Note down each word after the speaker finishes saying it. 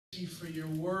you for your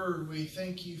word. We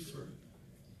thank you for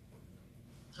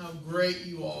how great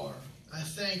you are. I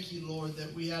thank you, Lord,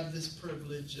 that we have this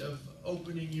privilege of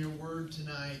opening your word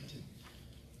tonight.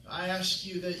 I ask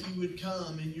you that you would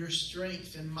come in your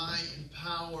strength and might and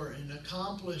power and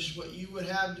accomplish what you would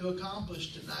have to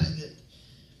accomplish tonight, that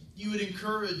you would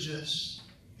encourage us,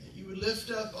 that you would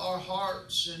lift up our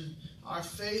hearts and our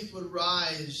faith would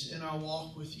rise in our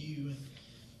walk with you,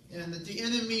 and that the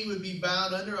enemy would be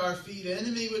bowed under our feet, the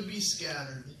enemy would be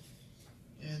scattered,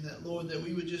 and that, Lord, that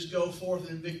we would just go forth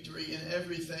in victory in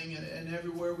everything and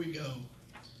everywhere we go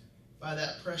by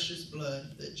that precious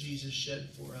blood that Jesus shed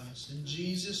for us. In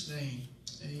Jesus' name,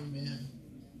 amen.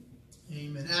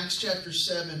 Amen. Acts chapter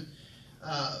 7,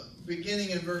 beginning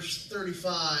in verse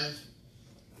 35.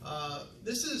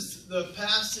 This is the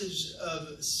passage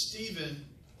of Stephen.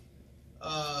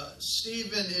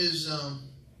 Stephen is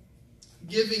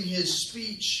giving his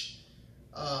speech.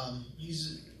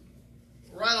 He's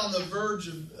right on the verge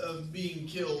of being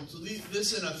killed. So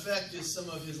this, in effect, is some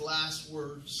of his last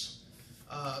words.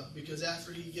 Because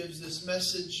after he gives this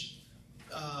message,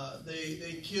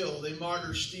 they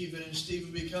martyr Stephen, and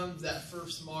Stephen becomes that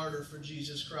first martyr for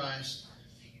Jesus Christ.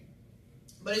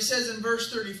 But he says in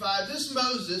verse 35, "This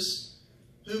Moses,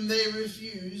 whom they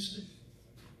refused,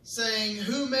 saying,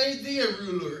 'Who made thee a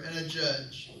ruler and a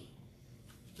judge?'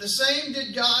 The same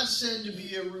did God send to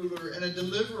be a ruler and a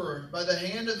deliverer by the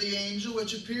hand of the angel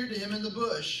which appeared to him in the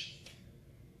bush.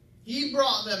 He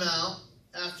brought them out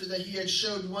after that he had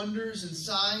showed wonders and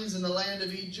signs in the land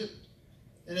of Egypt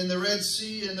and in the Red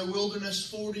Sea and in the wilderness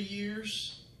 40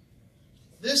 years.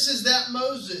 This is that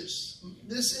Moses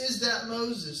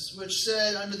which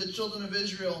said unto the children of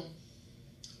Israel,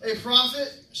 A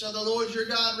prophet shall the Lord your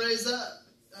God raise up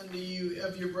unto you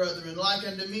of your brethren, like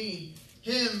unto me.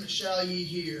 Him shall ye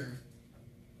hear.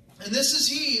 And this is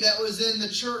he that was in the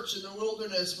church in the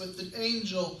wilderness with the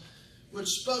angel which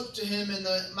spoke to him in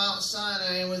the Mount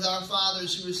Sinai, and with our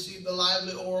fathers who received the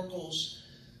lively oracles,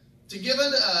 to give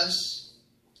unto us,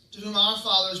 to whom our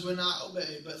fathers would not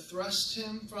obey, but thrust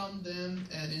him from them,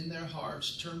 and in their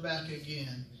hearts turned back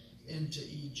again into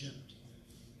Egypt."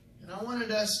 And I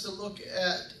wanted us to look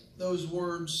at those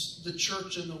words, the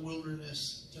church in the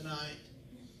wilderness, tonight,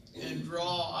 and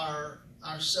draw our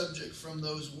subject from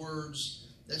those words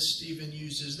that Stephen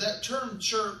uses. That term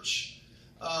church,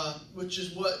 which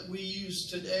is what we use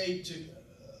today to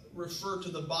refer to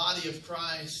the body of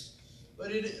Christ,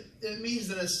 but it means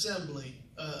an assembly,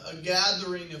 a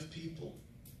gathering of people.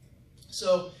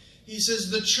 So he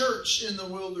says the church in the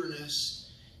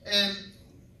wilderness. And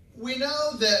we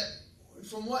know that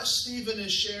from what Stephen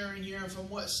is sharing here and from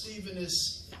what Stephen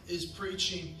is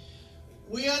preaching,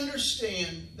 we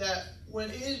understand that when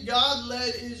God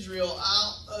led Israel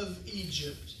out of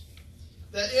Egypt,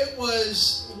 that it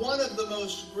was one of the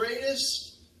most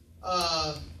greatest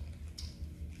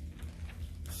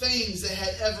things that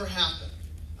had ever happened.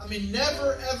 I mean,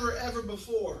 never, ever, ever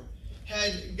before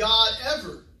had God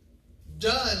ever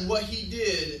done what he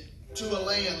did to a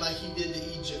land like he did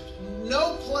to Egypt.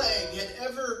 No plague had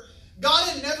ever, God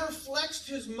had never flexed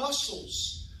his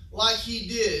muscles like he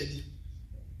did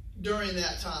during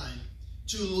that time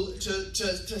to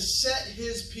set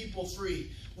his people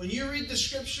free. When you read the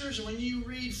scriptures, and when you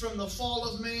read from the fall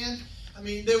of man, I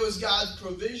mean, there was God's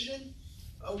provision.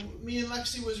 Me and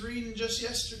Lexi was reading just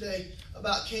yesterday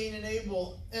about Cain and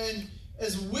Abel. And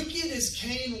as wicked as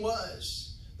Cain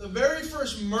was, the very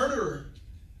first murderer,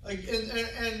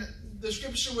 and the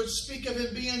scripture would speak of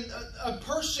him being a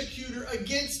persecutor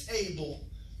against Abel,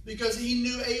 because he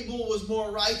knew Abel was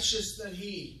more righteous than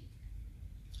he.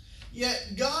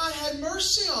 Yet God had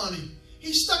mercy on him.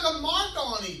 He stuck a mark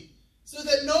on him so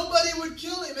that nobody would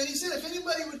kill him. And he said if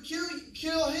anybody would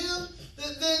kill him,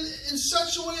 then in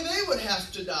such a way they would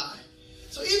have to die.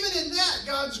 So even in that,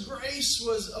 God's grace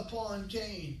was upon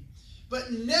Cain.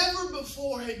 But never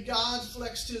before had God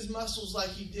flexed his muscles like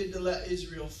he did to let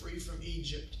Israel free from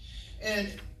Egypt.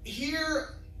 And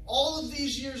here, all of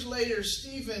these years later,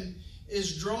 Stephen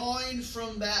is drawing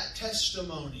from that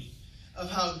testimony of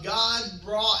how God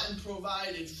brought and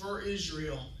provided for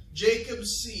Israel,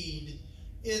 Jacob's seed,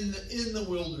 in the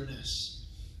wilderness.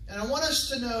 And I want us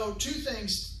to know two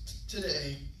things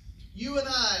today. You and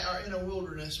I are in a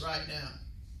wilderness right now.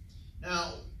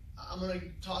 Now, I'm going to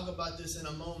talk about this in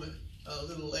a moment, a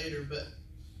little later, but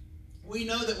we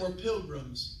know that we're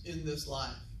pilgrims in this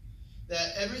life.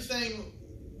 That everything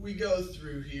we go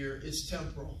through here is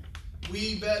temporal.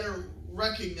 We better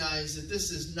recognize that this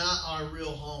is not our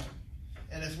real home.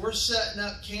 And if we're setting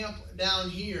up camp down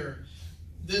here,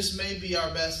 this may be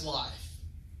our best life,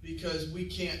 because we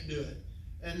can't do it.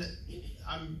 And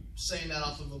I'm saying that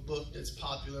off of a book that's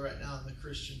popular right now in the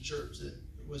Christian church that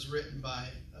was written by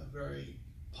a very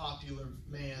popular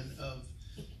man of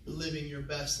living your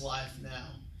best life now.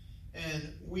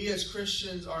 And we as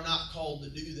Christians are not called to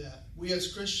do that. We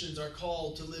as Christians are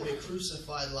called to live a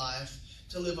crucified life,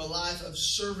 to live a life of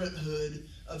servanthood,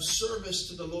 of service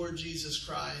to the Lord Jesus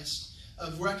Christ,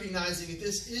 of recognizing that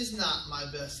this is not my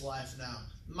best life now.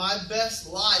 My best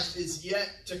life is yet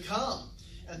to come.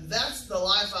 And that's the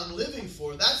life I'm living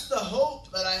for. That's the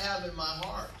hope that I have in my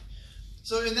heart.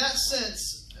 So in that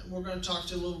sense, and we're going to talk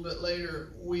to you a little bit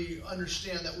later, we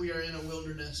understand that we are in a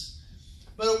wilderness.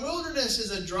 But a wilderness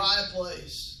is a dry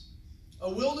place. A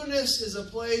wilderness is a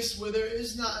place where there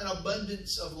is not an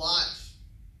abundance of life.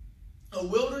 A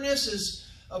wilderness is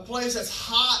a place that's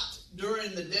hot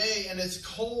during the day and it's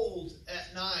cold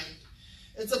at night.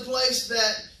 It's a place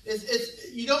that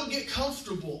you don't get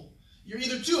comfortable. You're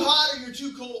either too hot or you're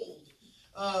too cold.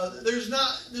 There's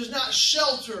not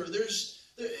shelter.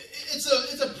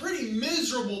 It's a pretty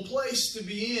miserable place to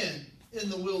be in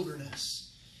the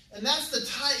wilderness. And that's the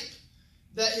type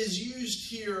that is used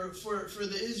here for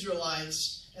the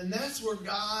Israelites. And that's where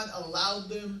God allowed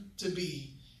them to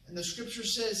be. And the scripture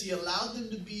says He allowed them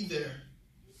to be there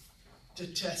to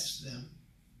test them.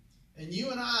 And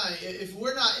you and I, if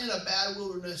we're not in a bad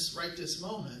wilderness right this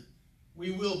moment,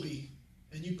 we will be.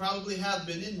 And you probably have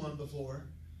been in one before.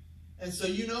 And so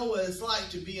you know what it's like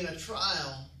to be in a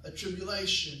trial, a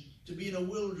tribulation, to be in a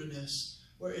wilderness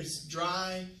where it's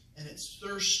dry and it's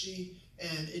thirsty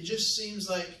and it just seems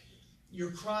like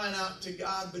you're crying out to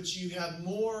God, but you have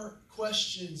more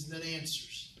questions than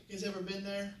answers. You guys ever been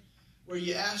there? Where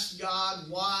you asked God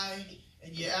why,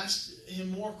 and you asked Him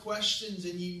more questions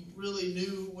and you really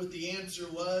knew what the answer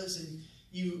was. And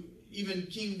even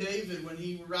King David, when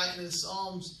he was writing his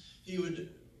Psalms, he would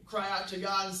cry out to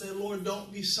God and say, Lord,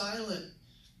 don't be silent.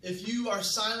 If you are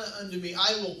silent unto me,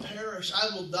 I will perish.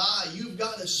 I will die. You've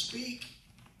got to speak.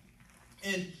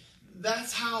 And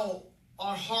that's how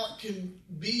our heart can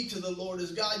be to the Lord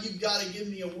is, God, you've got to give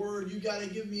me a word. You've got to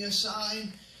give me a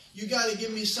sign. You've got to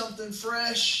give me something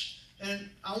fresh. And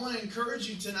I want to encourage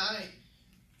you tonight.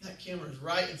 That camera is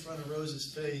right in front of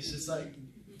Rose's face. It's like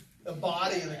a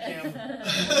body and a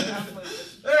camera.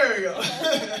 There you go.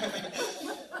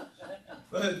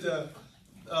 But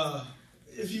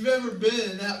if you've ever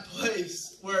been in that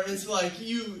place where it's like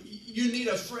you need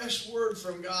a fresh word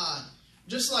from God.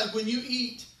 Just like when you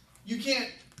eat, you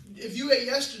can't, if you ate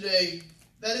yesterday,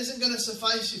 that isn't going to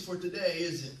suffice you for today,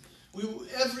 is it?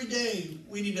 Every day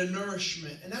we need a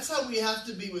nourishment. And that's how we have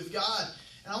to be with God.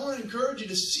 And I want to encourage you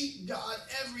to seek God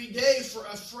every day for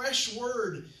a fresh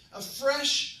word, a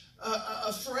fresh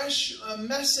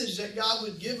message that God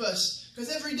would give us. Because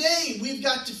every day we've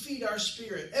got to feed our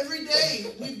spirit. Every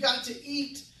day we've got to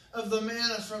eat of the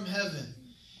manna from heaven.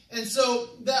 And so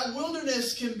that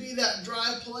wilderness can be that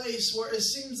dry place where it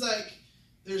seems like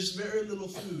there's very little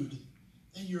food.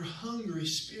 And you're hungry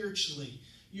spiritually.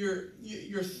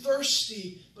 You're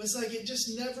thirsty, but it's like it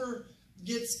just never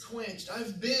gets quenched.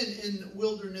 I've been in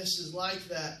wildernesses like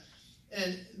that,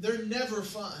 and they're never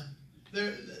fun.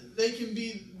 They can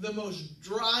be the most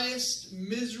driest,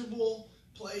 miserable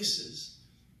places.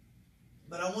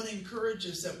 But I want to encourage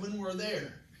us that when we're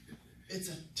there, it's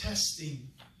a testing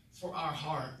for our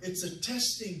heart. It's a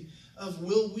testing of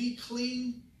will we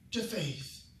cling to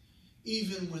faith,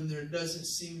 even when there doesn't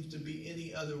seem to be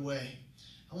any other way.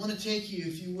 I want to take you,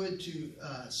 if you would, to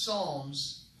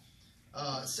Psalms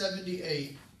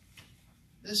 78.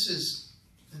 This is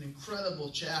an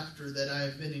incredible chapter that I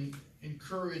have been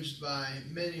encouraged by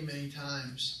many, many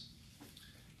times.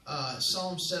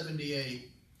 Psalm 78.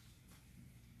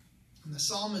 And the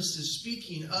psalmist is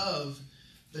speaking of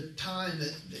the time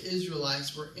that the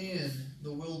Israelites were in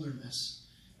the wilderness.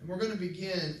 And we're going to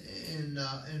begin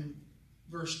in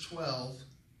verse 12.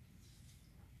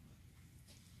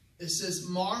 It says,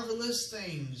 marvelous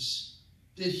things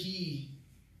did He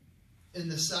in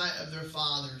the sight of their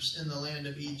fathers in the land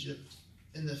of Egypt,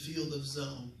 in the field of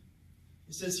Zone.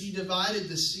 It says, He divided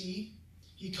the sea.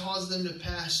 He caused them to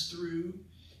pass through.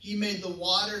 He made the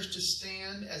waters to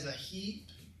stand as a heap.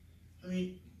 I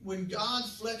mean, when God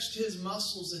flexed His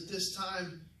muscles at this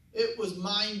time, it was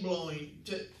mind-blowing.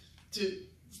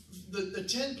 The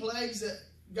 10 plagues that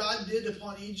God did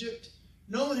upon Egypt,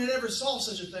 no one had ever saw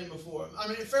such a thing before. I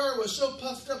mean, Pharaoh was so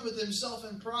puffed up with himself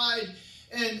and pride,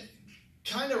 and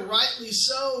kind of rightly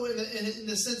so in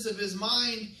the sense of his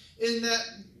mind, in that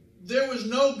there was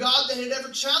no God that had ever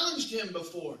challenged him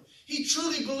before. He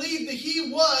truly believed that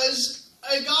he was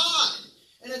a God,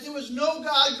 and that there was no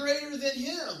God greater than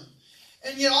him.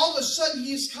 And yet all of a sudden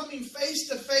he's coming face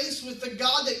to face with the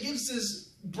God that gives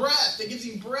breath. It gives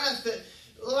him breath that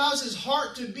allows his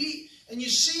heart to beat. And you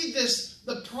see this,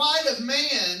 the pride of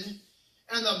man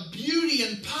and the beauty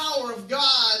and power of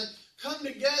God come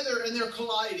together and they're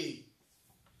colliding.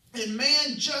 And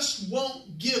man just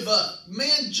won't give up.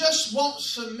 Man just won't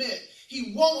submit.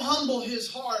 He won't humble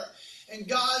his heart. And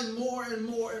God more and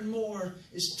more and more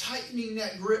is tightening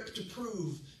that grip to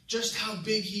prove just how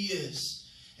big he is.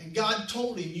 And God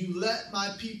told him, you let my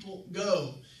people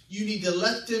go. You need to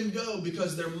let them go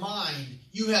because they're mine.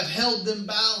 You have held them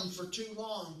bound for too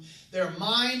long. They're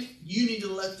mine. You need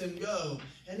to let them go.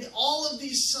 And all of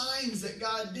these signs that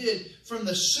God did, from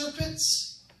the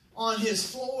serpents on his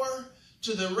floor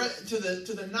to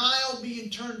the Nile being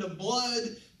turned to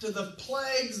blood, to the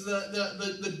plagues,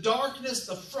 the darkness,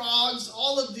 the frogs,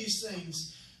 all of these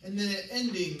things. And then it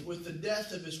ending with the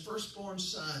death of his firstborn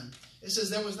son. It says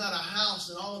there was not a house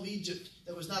in all of Egypt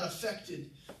that was not affected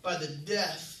by the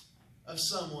death of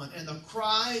someone. And the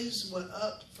cries went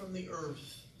up from the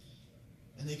earth.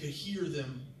 And they could hear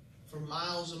them from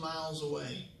miles and miles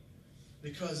away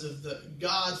because of the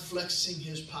God flexing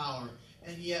his power.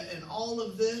 And yet in all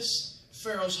of this,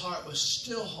 Pharaoh's heart was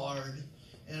still hard.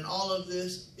 And in all of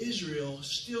this, Israel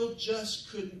still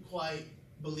just couldn't quite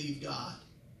believe God.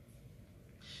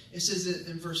 It says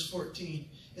in verse 14,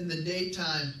 in the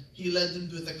daytime he led them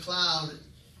with a cloud,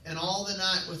 and all the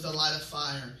night with a light of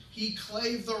fire. He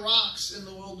clave the rocks in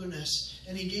the wilderness,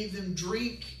 and he gave them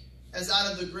drink as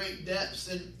out of the great depths.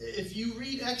 And if you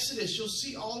read Exodus, you'll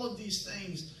see all of these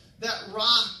things. That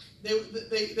rock,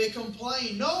 they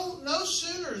complained no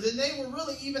sooner than they were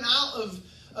really even out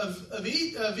of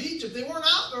Egypt. They weren't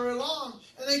out very long,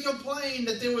 and they complained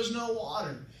that there was no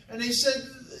water. And they said,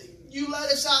 you let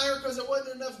us out here because there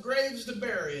wasn't enough graves to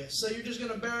bury us, so you're just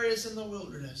going to bury us in the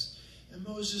wilderness. And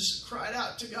Moses cried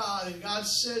out to God, and God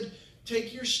said,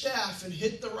 take your staff and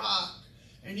hit the rock.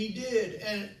 And he did,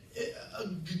 and a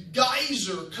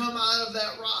geyser come out of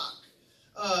that rock.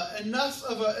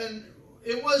 And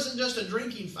it wasn't just a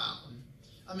drinking fountain.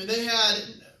 I mean, they had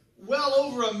well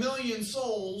over 1 million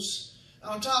souls.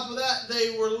 On top of that,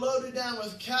 they were loaded down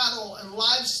with cattle and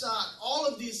livestock. All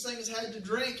of these things had to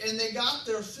drink, and they got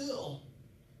their fill.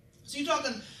 So you're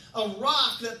talking a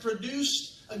rock that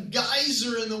produced a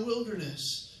geyser in the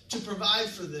wilderness to provide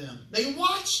for them. They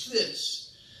watched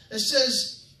this. It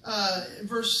says in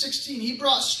verse 16, he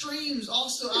brought streams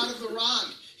also out of the rock.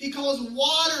 He caused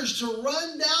waters to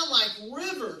run down like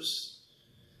rivers.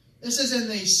 It says, and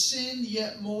they sinned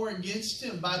yet more against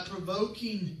him by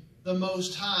provoking the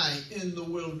Most High in the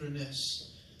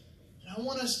wilderness. And I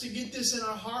want us to get this in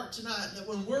our heart tonight, that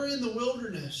when we're in the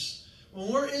wilderness, when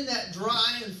we're in that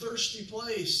dry and thirsty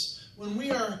place, when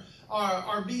we are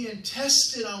being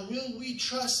tested on will we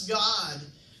trust God,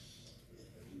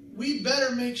 we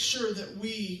better make sure that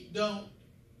we don't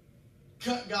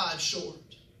cut God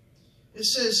short. It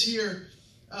says here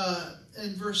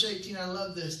in verse 18, I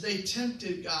love this, they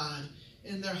tempted God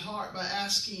in their heart by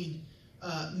asking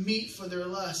meat for their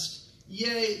lust.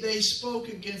 Yea, they spoke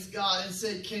against God and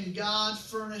said, can God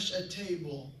furnish a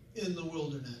table in the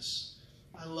wilderness?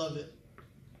 I love it.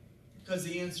 Because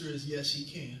the answer is yes, he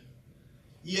can.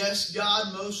 Yes,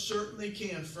 God most certainly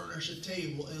can furnish a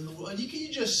table in the wilderness. And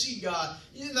you just see God.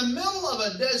 In the middle of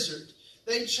a desert,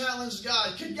 they challenged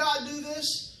God. Could God do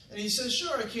this? And he says,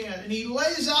 sure I can. And he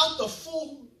lays out the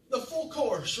full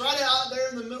course right out there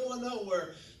in the middle of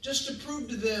nowhere, just to prove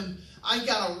to them, I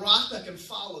got a rock that can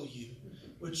follow you.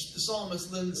 Which the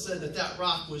psalmist Lynn said that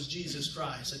rock was Jesus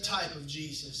Christ, a type of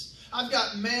Jesus. I've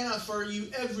got manna for you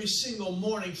every single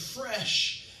morning,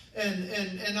 fresh.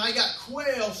 And I got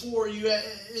quail for you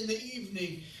in the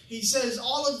evening. He says,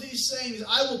 all of these things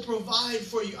I will provide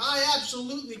for you. I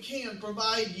absolutely can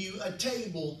provide you a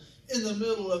table in the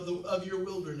middle of your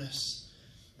wilderness.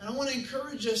 And I want to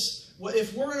encourage us,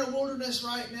 if we're in a wilderness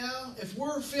right now, if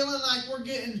we're feeling like we're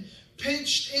getting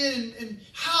pinched in, and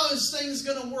how is things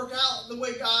going to work out the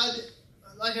way God,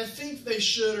 like I think they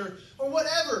should, or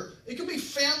whatever. It could be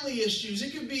family issues.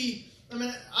 It could be, I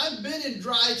mean, I've been in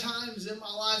dry times in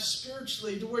my life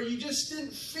spiritually to where you just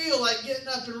didn't feel like getting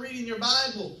up and reading your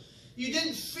Bible. You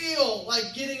didn't feel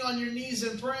like getting on your knees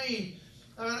and praying.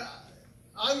 I mean,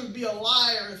 I would be a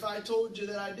liar if I told you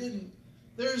that I didn't.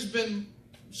 There's been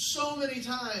so many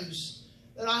times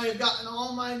that I have gotten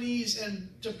on my knees and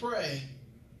to pray.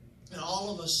 And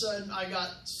all of a sudden, I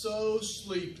got so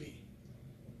sleepy.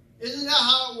 Isn't that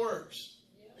how it works?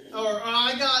 Or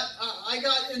I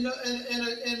got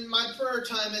in my prayer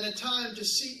time, in a time to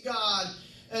seek God,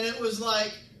 and it was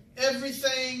like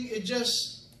everything, it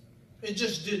just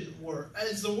didn't work.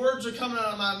 As the words were coming out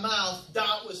of my mouth,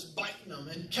 doubt was biting them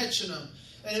and catching them.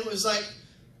 And it was like,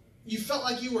 you felt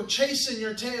like you were chasing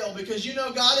your tail because you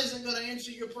know God isn't going to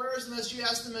answer your prayers unless you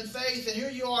ask them in faith. And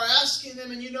here you are asking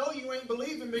them, and you know you ain't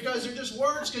believing because they're just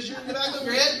words, because you're in the back of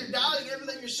your head, you're doubting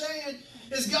everything you're saying.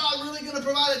 Is God really going to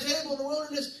provide a table in the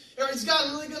wilderness? Or is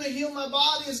God really going to heal my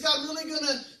body? Is God really going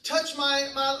to touch my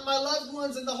loved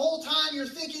ones? And the whole time you're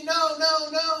thinking, no, no,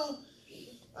 no.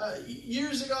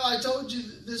 Years ago, I told you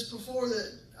this before,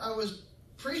 that I was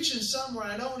preaching somewhere.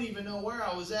 I don't even know where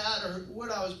I was at or what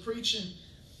I was preaching.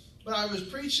 But I was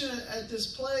preaching at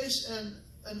this place, and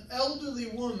an elderly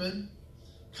woman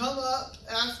come up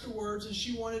afterwards, and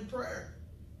she wanted prayer.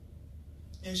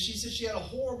 And she said she had a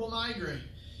horrible migraine.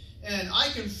 And I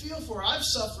can feel for her. I've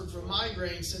suffered from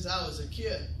migraines since I was a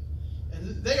kid.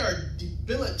 And they are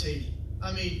debilitating.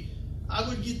 I mean, I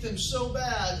would get them so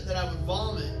bad that I would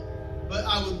vomit. But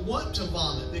I would want to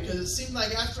vomit because it seemed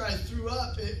like after I threw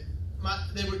up,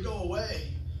 they would go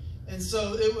away. And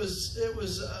so it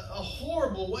was a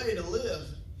horrible way to live.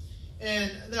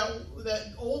 And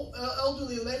that old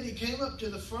elderly lady came up to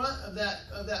the front of that.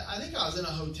 I think I was in a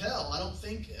hotel. I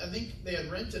think they had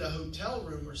rented a hotel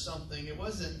room or something. It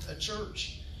wasn't a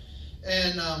church.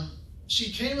 And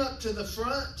she came up to the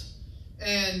front,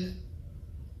 and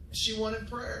she wanted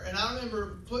prayer. And I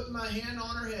remember putting my hand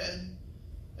on her head,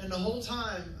 and the whole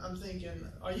time I'm thinking,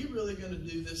 are you really going to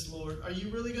do this, Lord? Are you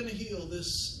really going to heal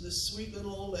this sweet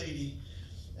little old lady?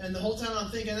 And the whole time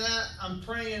I'm thinking that, I'm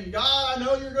praying, God, I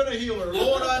know you're going to heal her.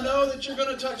 Lord, I know that you're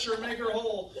going to touch her and make her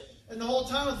whole. And the whole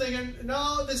time I'm thinking,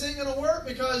 no, this ain't going to work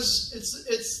because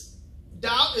it's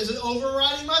doubt is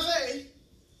overriding my faith.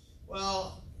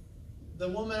 Well, the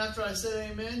woman, after I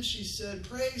said amen, she said,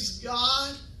 praise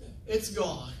God, it's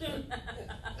gone.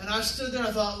 And I stood there and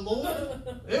I thought, Lord,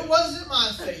 it wasn't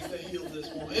my faith that healed this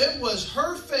woman. It was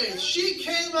her faith. She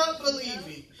came up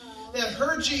believing that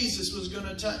her Jesus was going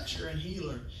to touch her and heal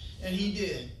her. And he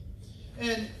did.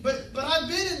 But I've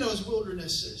been in those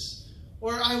wildernesses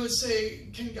where I would say,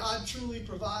 can God truly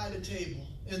provide a table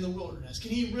in the wilderness? Can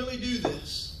he really do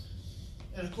this?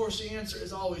 And of course the answer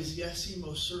is always yes, he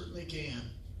most certainly can.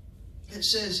 It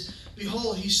says,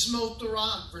 behold, he smote the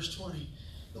rock, verse 20.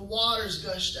 The waters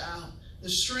gushed out. The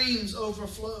streams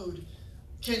overflowed.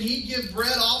 Can he give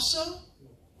bread also?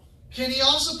 Can he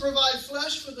also provide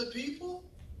flesh for the people?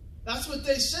 That's what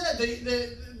they said.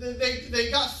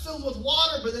 They got filled with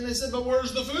water, but then they said, but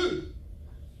where's the food?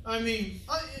 I mean,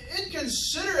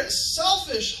 inconsiderate,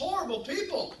 selfish, horrible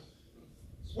people.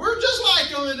 We're just like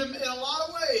them in a lot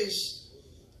of ways.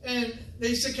 And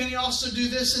they said, can he also do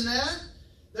this and that?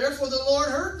 Therefore the Lord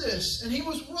heard this, and he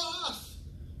was wroth.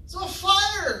 So a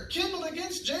fire kindled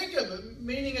against Jacob,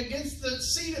 meaning against the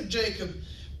seed of Jacob,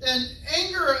 and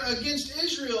anger against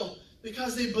Israel,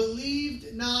 because they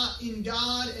believed not in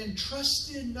God and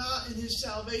trusted not in his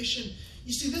salvation.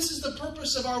 You see, this is the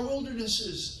purpose of our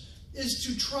wildernesses, is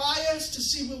to try us to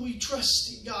see, will we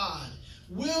trust in God?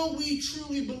 Will we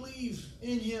truly believe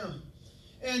in him?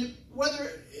 And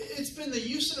whether it's been the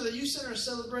youth center is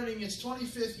celebrating its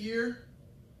 25th year,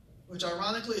 which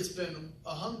ironically it's been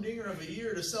a humdinger of a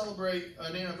year to celebrate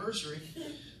an anniversary,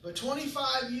 but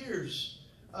 25 years.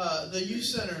 The youth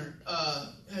center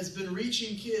has been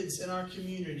reaching kids in our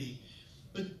community.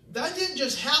 But that didn't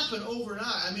just happen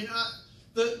overnight. I mean,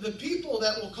 the people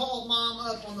that will call mom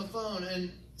up on the phone and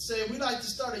say, we'd like to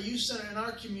start a youth center in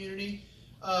our community.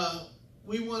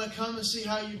 We want to come and see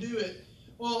how you do it.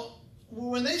 Well,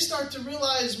 when they start to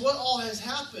realize what all has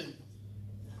happened,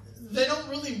 they don't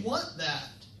really want that.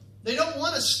 They don't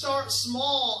want to start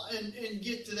small and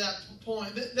get to that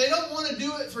point. They don't want to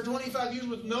do it for 25 years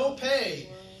with no pay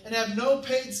and have no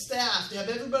paid staff, to have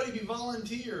everybody be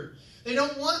volunteer. They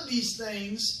don't want these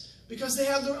things because they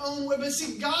have their own way. But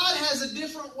see, God has a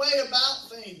different way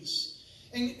about things.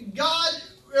 And God,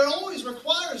 it always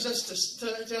requires us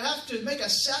to have to make a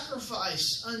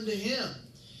sacrifice unto him.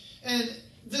 And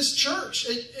this church,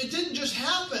 it didn't just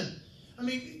happen. I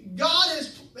mean, God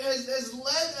has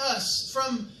led us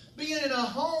from being in a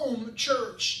home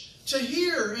church to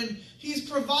here, and he's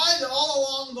provided all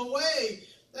along the way.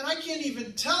 And I can't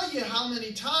even tell you how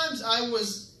many times I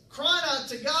was crying out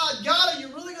to God, God, are you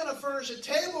really going to furnish a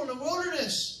table in the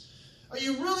wilderness? Are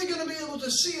you really going to be able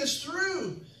to see us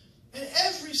through? And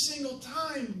every single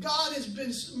time, God has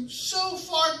been so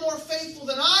far more faithful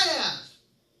than I have,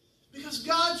 because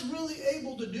God's really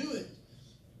able to do it.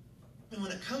 And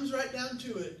when it comes right down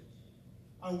to it,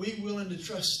 are we willing to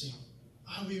trust him?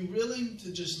 Are we willing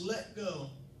to just let go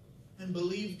and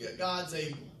believe that God's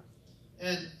able?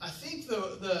 And I think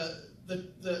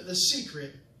the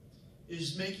secret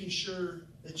is making sure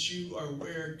that you are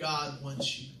where God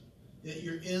wants you, that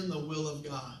you're in the will of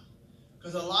God.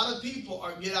 Because a lot of people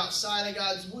get outside of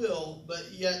God's will,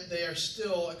 but yet they are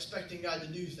still expecting God to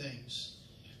do things.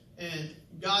 And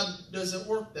God doesn't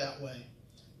work that way.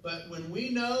 But when we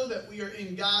know that we are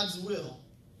in God's will,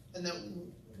 and that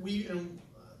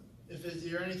if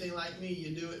you're anything like me,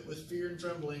 you do it with fear and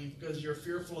trembling because you're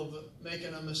fearful of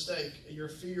making a mistake. You're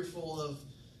fearful of,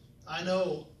 I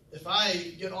know if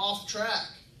I get off track,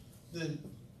 then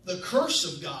the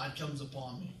curse of God comes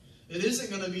upon me. It isn't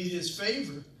going to be His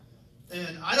favor.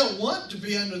 And I don't want to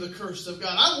be under the curse of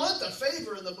God. I want the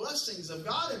favor and the blessings of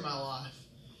God in my life.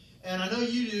 And I know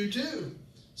you do too.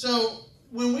 So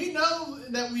when we know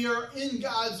that we are in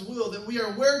God's will, that we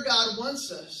are where God wants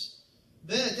us,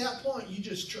 then at that point you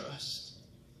just trust.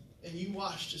 And you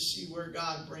watch to see where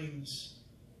God brings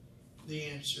the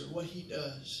answer, what He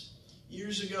does.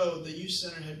 Years ago, the youth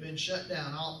center had been shut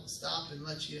down. I'll stop and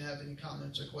let you have any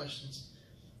comments or questions.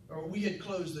 Or we had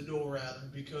closed the door, rather,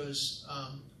 because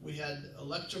we had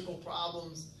electrical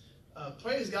problems.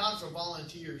 Praise God for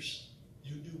volunteers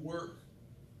who do work.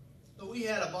 But we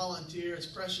had a volunteer, as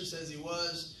precious as he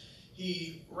was,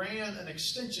 he ran an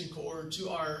extension cord to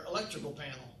our electrical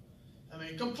panel. I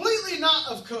mean, completely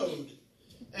not of code.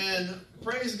 And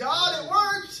praise God, it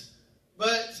worked.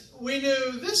 But we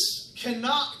knew this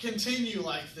cannot continue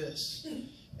like this.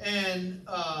 And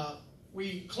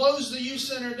we closed the youth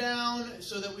center down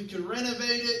so that we could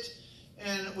renovate it.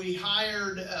 And we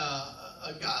hired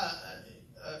an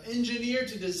engineer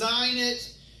to design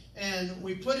it. And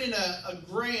we put in a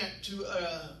grant to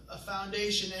a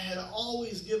foundation that had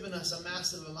always given us a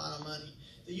massive amount of money.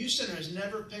 The youth center has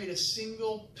never paid a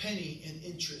single penny in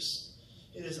interest.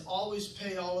 It has always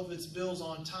paid all of its bills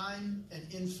on time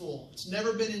and in full. It's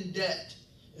never been in debt.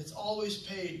 It's always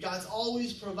paid. God's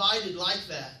always provided like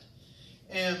that.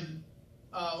 And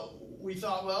we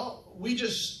thought, well, we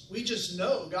just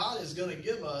know God is going to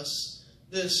give us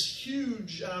this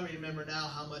huge, I don't even remember now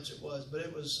how much it was, but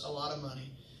it was a lot of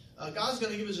money. God's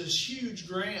going to give us this huge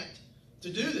grant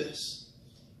to do this.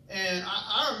 And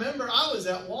I remember I was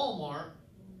at Walmart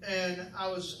and I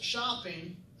was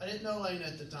shopping. I didn't know Lane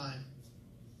at the time.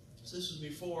 So this was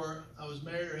before I was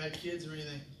married or had kids or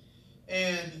anything.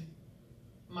 And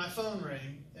my phone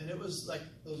rang, and it was like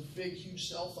those big, huge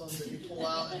cell phones that you pull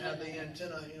out and have the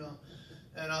antenna, you know.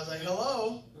 And I was like,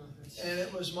 hello? And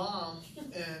it was Mom.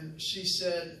 And she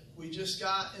said, we just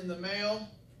got in the mail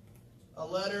a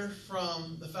letter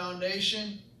from the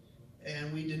foundation,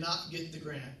 and we did not get the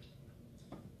grant.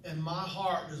 And my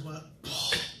heart just went,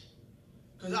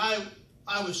 because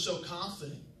I was so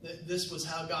confident that this was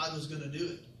how God was going to do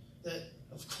it. That,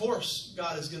 of course,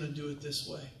 God is going to do it this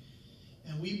way.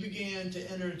 And we began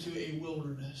to enter into a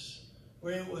wilderness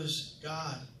where it was,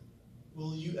 God,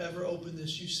 will you ever open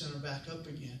this youth center back up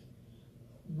again?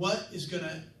 What is going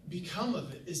to become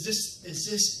of it? Is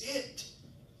this it?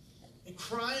 And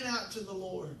crying out to the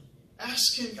Lord,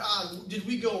 asking God, did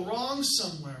we go wrong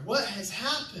somewhere? What has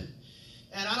happened?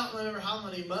 And I don't remember how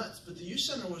many months, but the youth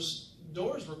center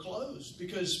doors were closed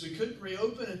because we couldn't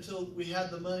reopen until we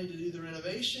had the money to do the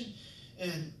renovation.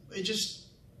 And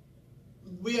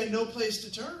we had no place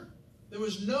to turn. There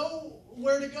was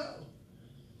nowhere to go.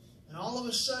 And all of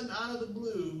a sudden, out of the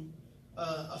blue,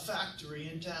 a factory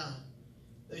in town,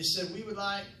 they said, we would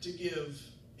like to give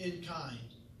in kind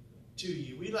to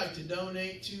you. We'd like to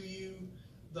donate to you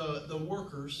the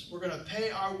workers. We're going to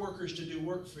pay our workers to do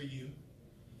work for you.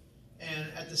 And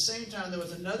at the same time, there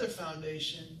was another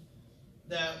foundation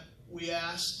that we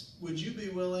asked, would you be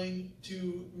willing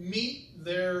to meet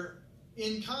their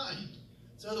in kind?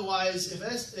 So otherwise, if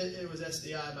it was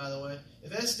SDI, by the way,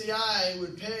 if SDI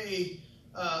would pay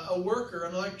a worker,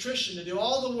 an electrician, to do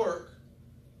all the work,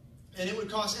 and it would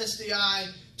cost SDI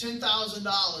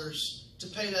 $10,000 to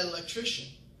pay that electrician,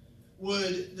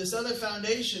 would this other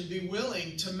foundation be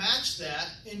willing to match that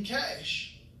in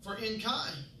cash for in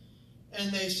kind?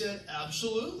 And they said,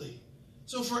 absolutely.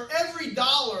 So for every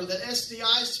dollar that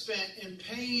SDI spent in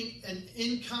paying an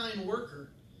in-kind worker,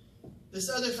 this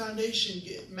other foundation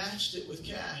matched it with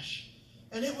cash.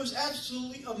 And it was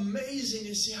absolutely amazing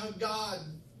to see how God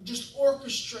just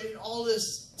orchestrated all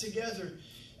this together.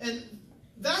 And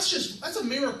that's a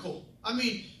miracle. I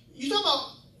mean, you talk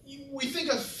about, we think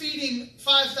of feeding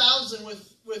 5,000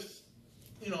 with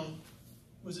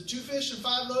was it 2 fish and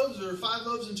 5 loaves, or 5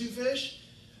 loaves and 2 fish?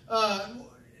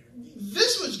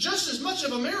 This was just as much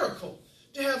of a miracle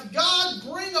to have God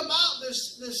bring about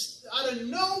this out of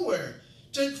nowhere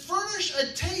to furnish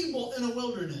a table in a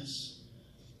wilderness.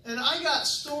 And I got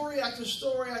story after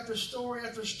story after story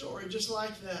after story just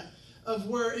like that, of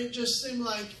where it just seemed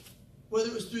like, whether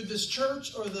it was through this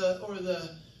church or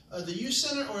the youth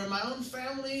center or in my own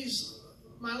family's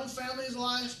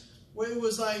life, where it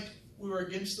was like we were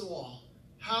against the wall.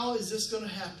 How is this going to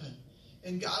happen?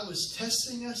 And God was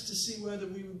testing us to see whether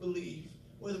we would believe,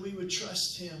 whether we would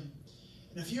trust Him.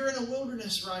 And if you're in a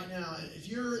wilderness right now, if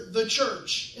you're the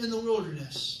church in the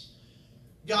wilderness,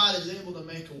 God is able to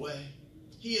make a way.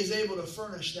 He is able to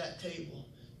furnish that table.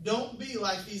 Don't be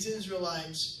like these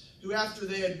Israelites who, after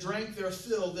they had drank their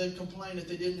fill, then complained that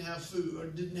they didn't have food or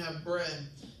didn't have bread.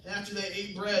 And after they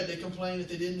ate bread, they complained that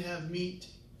they didn't have meat.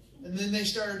 And then they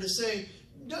started to say,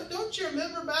 don't you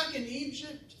remember back in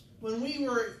Egypt when we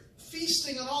were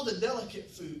feasting on all the delicate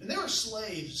food? And they were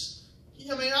slaves.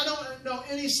 I mean, I don't know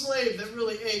any slave that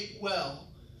really ate well.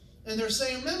 And they're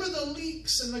saying, remember the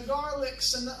leeks and the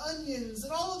garlics and the onions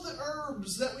and all of the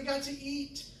herbs that we got to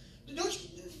eat?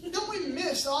 Don't we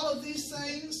miss all of these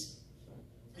things?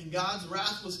 And God's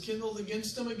wrath was kindled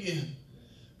against them again.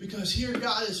 Because here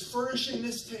God is furnishing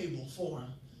this table for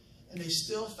them. And they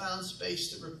still found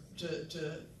space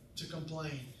to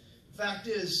complain. The fact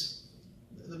is,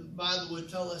 the Bible would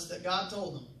tell us that God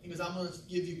told them, He goes, I'm going to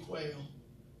give you quail.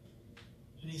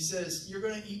 And He says, you're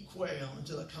going to eat quail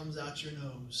until it comes out your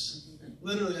nose.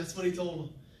 Literally, that's what He told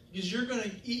them. Because you're going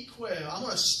to eat quail. I'm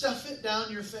going to stuff it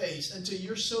down your face until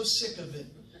you're so sick of it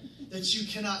that you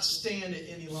cannot stand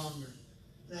it any longer.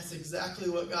 And that's exactly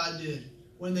what God did.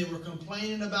 When they were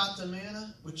complaining about the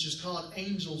manna, which is called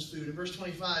angels' food. In verse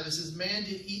 25, it says, man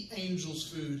did eat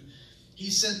angels' food. He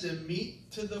sent them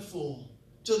meat to the full,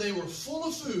 till they were full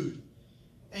of food.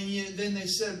 And then they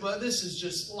said, well, this is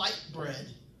just light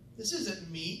bread. This isn't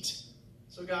meat.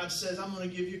 So God says, I'm going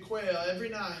to give you quail every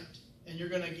night, and you're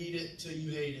going to eat it till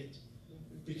you hate it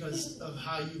because of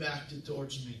how you've acted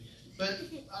towards me. But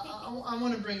I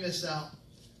want to bring this out.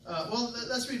 Well,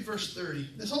 let's read verse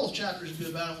 30. This whole chapter is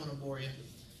good, but I don't want to bore you.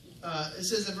 It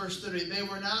says in verse 30, they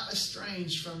were not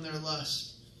estranged from their lust.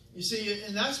 You see,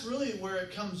 and that's really where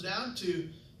it comes down to,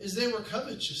 is they were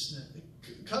covetous.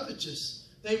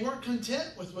 They weren't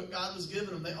content with what God was giving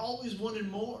them. They always wanted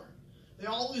more. They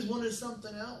always wanted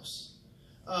something else.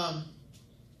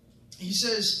 He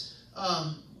says,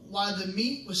 while the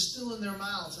meat was still in their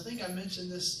mouths, I think I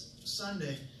mentioned this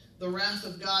Sunday, the wrath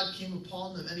of God came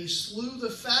upon them, and He slew the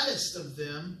fattest of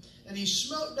them, and He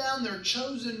smote down their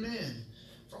chosen men.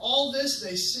 For all this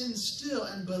they sinned still,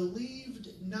 and believed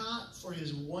not for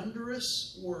His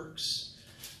wondrous works.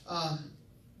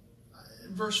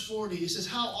 In verse 40, he says,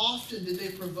 how often did they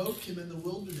provoke Him in the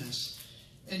wilderness,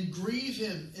 and grieve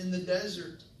Him in the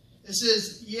desert? It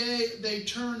says, yea, they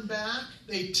turned back,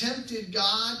 they tempted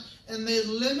God, and they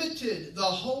limited the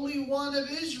Holy One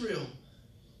of Israel.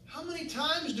 How many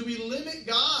times do we limit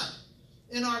God?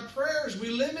 In our prayers, we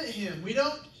limit Him. We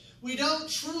don't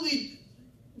truly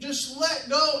just let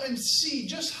go and see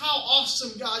just how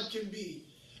awesome God can be.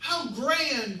 How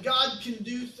grand God can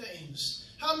do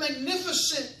things. How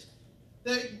magnificent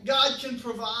that God can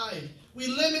provide. We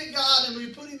limit God and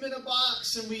we put Him in a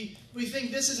box and we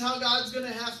think this is how God's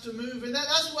going to have to move. And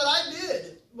that's what I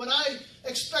did. When I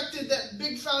expected that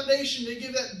big foundation to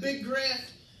give that big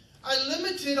grant, I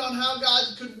limited on how God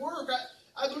could work.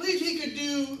 I believe He could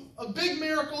do a big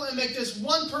miracle and make this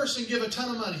one person give a ton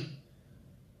of money.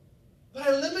 But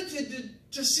I limited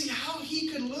to see how He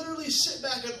could literally sit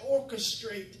back and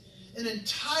orchestrate an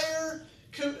entire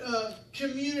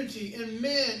community and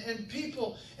men and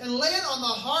people and lay it on the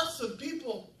hearts of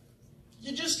people.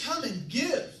 You just come and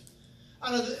give.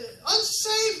 Out of the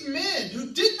unsaved men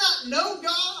who did not know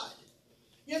God,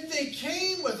 yet they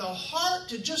came with a heart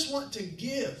to just want to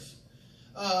give.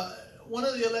 One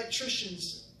of the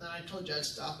electricians, and I told you I'd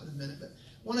stop in a minute, but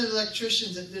one of the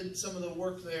electricians that did some of the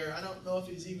work there, I don't know if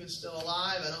he's even still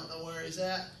alive, I don't know where he's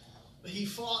at, but he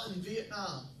fought in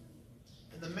Vietnam.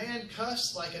 And the man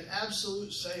cussed like an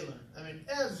absolute sailor. I mean,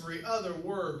 every other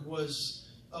word was,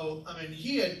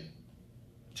 he had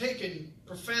taken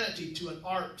profanity to an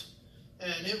art,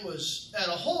 and it was at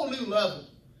a whole new level.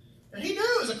 And he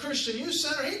knew it was a Christian youth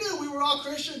center. He knew we were all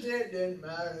Christians. It didn't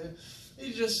matter.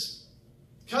 He just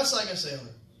cussed like a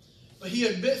sailor. But he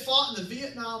had fought in the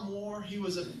Vietnam War. He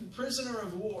was a prisoner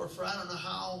of war for I don't know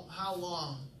how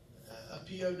long, a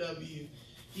POW.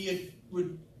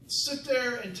 Would sit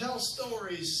there and tell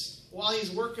stories while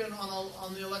he's working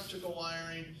on the electrical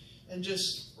wiring and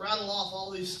just rattle off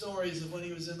all these stories of when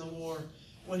he was in the war.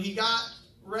 When he got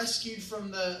rescued from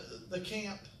the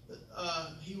camp,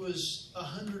 he was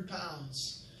 100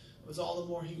 pounds. It was all the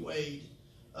more he weighed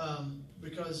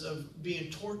because of being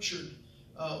tortured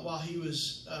while he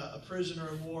was a prisoner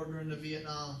of war during the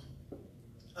Vietnam.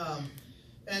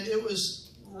 And it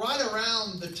was right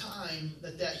around the time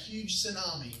that huge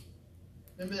tsunami,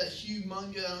 remember that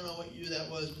humongous, I don't know what year that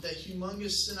was, but that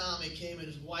humongous tsunami came and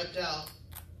just wiped out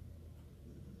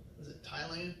was it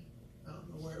Thailand? I don't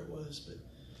know where it was,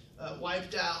 but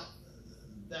wiped out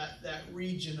that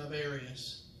region of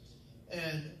areas.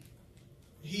 And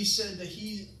he said that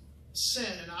he sent,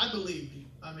 and I believed him.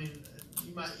 I mean,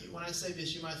 you might, when I say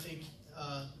this, you might think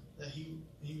that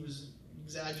he was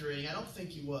exaggerating. I don't think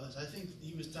he was. I think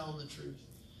he was telling the truth.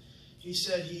 He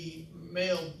said he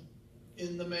mailed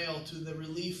in the mail to the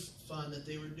relief fund that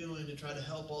they were doing to try to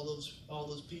help all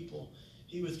those people.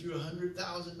 He withdrew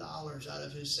 $100,000 out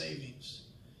of his savings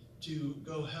to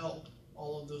go help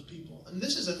all of those people. And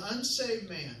this is an unsaved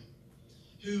man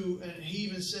who, and he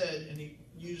even said, and he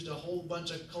used a whole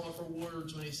bunch of colorful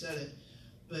words when he said it,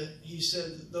 but he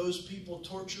said, those people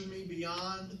tortured me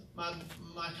beyond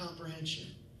my comprehension.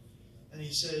 And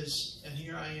he says, and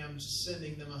here I am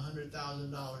sending them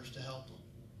 $100,000 to help them.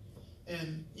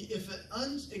 And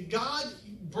if God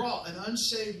brought an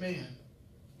unsaved man,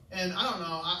 and I don't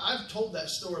know, I've told that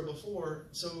story before,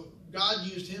 so God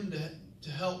used him to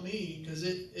help me because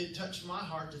it touched my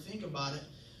heart to think about it.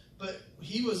 But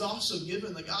he was also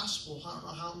given the gospel, I don't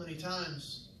know how many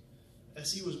times,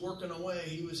 as he was working away,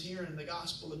 he was hearing the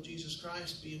gospel of Jesus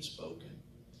Christ being spoken.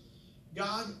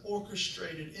 God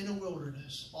orchestrated in a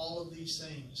wilderness all of these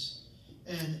things.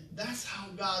 And that's how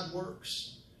God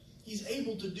works. He's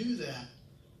able to do that.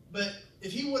 But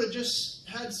if he would have just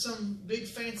had some big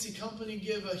fancy company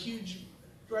give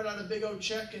write out a big old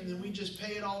check and then we just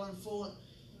pay it all in full,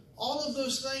 all of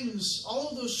those things, all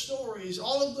of those stories,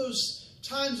 all of those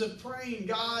times of praying,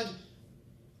 God,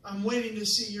 I'm waiting to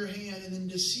see your hand, and then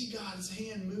to see God's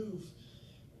hand move,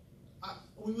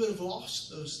 we would have lost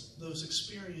those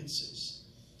experiences.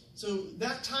 So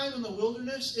that time in the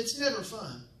wilderness, it's never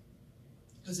fun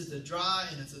because it's a dry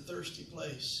and it's a thirsty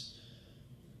place.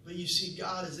 But you see,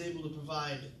 God is able to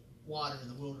provide water in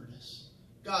the wilderness.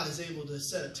 God is able to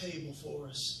set a table for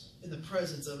us in the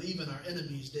presence of even our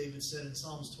enemies, David said in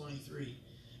Psalms 23.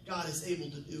 God is able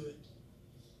to do it.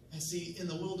 And see, in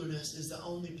the wilderness is the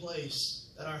only place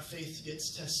that our faith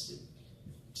gets tested.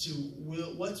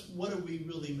 What are we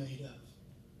really made of?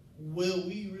 Will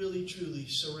we really truly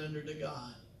surrender to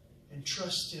God and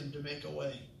trust Him to make a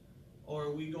way? Or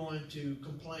are we going to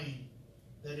complain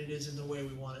that it isn't the way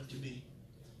we want it to be?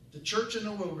 The church in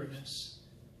the wilderness,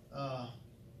 I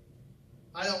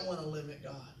don't want to limit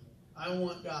God. I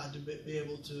want God to be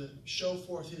able to show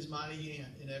forth His mighty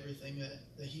hand in everything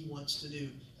that He wants to do.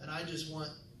 And I just want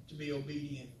to be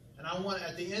obedient. And I want,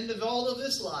 at the end of all of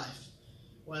this life,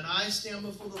 when I stand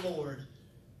before the Lord,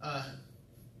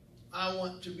 I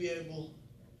want to be able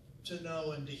to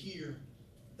know and to hear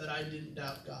that I didn't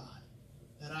doubt God,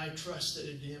 that I trusted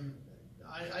in Him.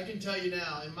 I can tell you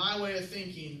now, in my way of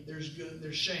thinking, there's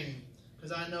shame,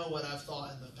 because I know what I've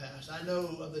thought in the past. I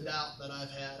know of the doubt that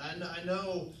I've had. I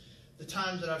know the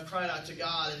times that I've cried out to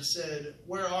God and said,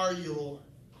 "Where are you, Lord?"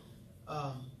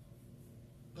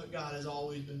 But God has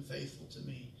always been faithful to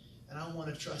me, and I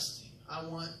want to trust Him. I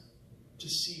want to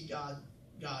see God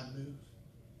move.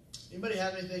 Anybody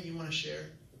have anything you want to share?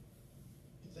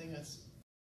 Anything that's